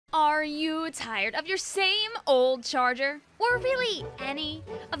Are you tired of your same old charger? Or really any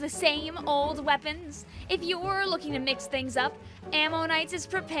of the same old weapons? If you're looking to mix things up, Ammonites is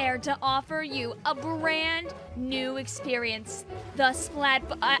prepared to offer you a brand new experience. The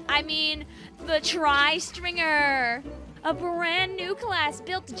the Tri-Stringer. A brand new class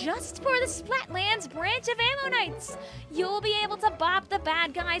built just for the Splatlands branch of Ammonites. You'll be able to bop the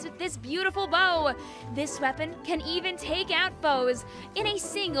bad guys with this beautiful bow. This weapon can even take out foes in a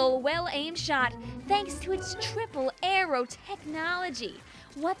single well-aimed shot thanks to its triple arrow technology.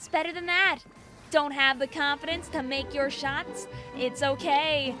 What's better than that? Don't have the confidence to make your shots? It's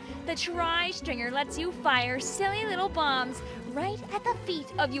okay. The Tri-Stringer lets you fire silly little bombs right at the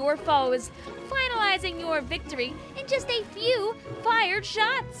feet of your foes, finalizing your victory in just a few fired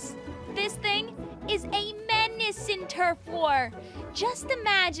shots. This thing is a menace in turf war. Just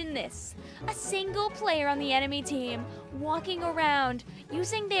imagine this: a single player on the enemy team walking around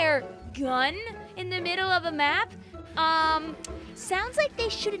using their gun in the middle of a map. Sounds like they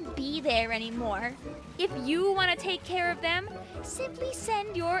shouldn't be there anymore. If you want to take care of them, simply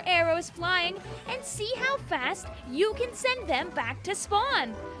send your arrows flying and see how fast you can send them back to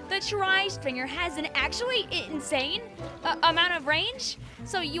spawn. The Tri-Stringer has an actually insane amount of range,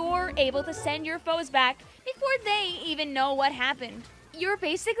 so you're able to send your foes back before they even know what happened. You're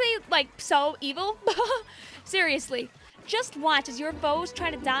basically, so evil. Seriously. Just watch as your foes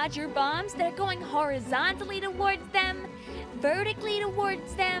try to dodge your bombs that are going horizontally towards them, vertically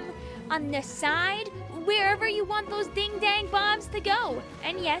towards them, on the side, wherever you want those ding-dang bombs to go.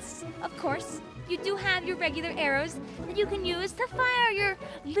 And yes, of course, you do have your regular arrows that you can use to fire your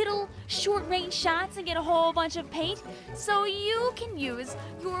little short-range shots and get a whole bunch of paint. So you can use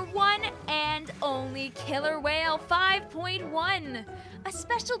your one and only Killer Whale 5.1. A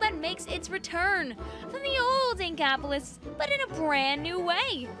special that makes its return from the old Inkopolis, but in a brand new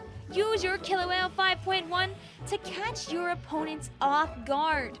way. Use your Killer Whale 5.1 to catch your opponents off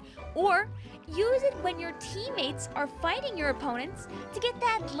guard, or use it when your teammates are fighting your opponents to get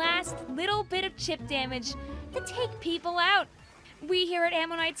that last little bit of chip damage to take people out. We here at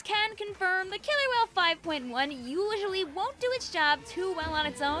Ammonites can confirm the Killer Whale 5.1 usually won't do its job too well on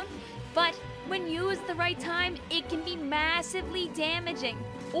its own, but when used the right time, it can be massively damaging,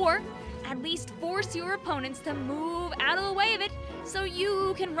 or at least force your opponents to move out of the way of it so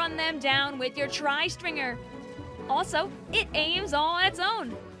you can run them down with your Tri-Stringer. Also, it aims all on its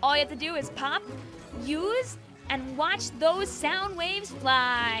own. All you have to do is pop, use, and watch those sound waves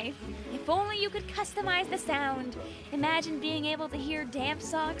fly. If only you could customize the sound. Imagine being able to hear Damp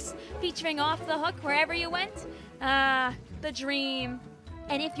Socks featuring Off the Hook wherever you went. Ah, the dream.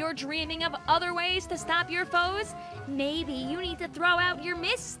 And if you're dreaming of other ways to stop your foes, maybe you need to throw out your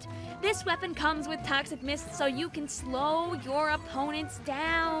mist. This weapon comes with Toxic Mist so you can slow your opponents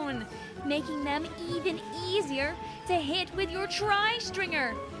down, making them even easier to hit with your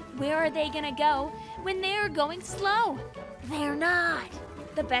Tri-Stringer. Where are they gonna go when they're going slow? They're not.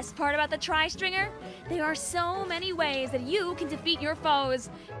 The best part about the Tri-Stringer? There are so many ways that you can defeat your foes,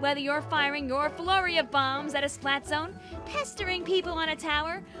 whether you're firing your flurry of bombs at a splat zone, pestering people on a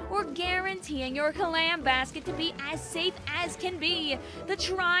tower, or guaranteeing your clam basket to be as safe as can be. The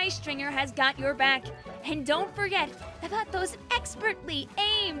Tri-Stringer has got your back. And don't forget about those expertly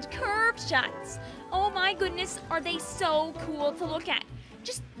aimed curved shots. Oh my goodness, are they so cool to look at.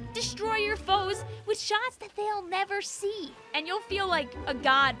 Just destroy your foes with shots that they'll never see. And you'll feel like a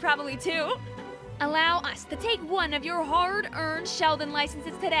god probably too. Allow us to take one of your hard-earned Sheldon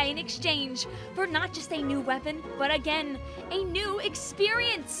licenses today in exchange for not just a new weapon, but again, a new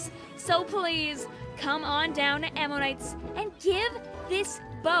experience. So please, come on down to Ammonites and give this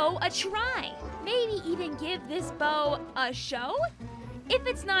bow a try. Maybe even give this bow a show? If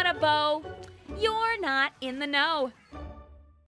it's not a bow, you're not in the know.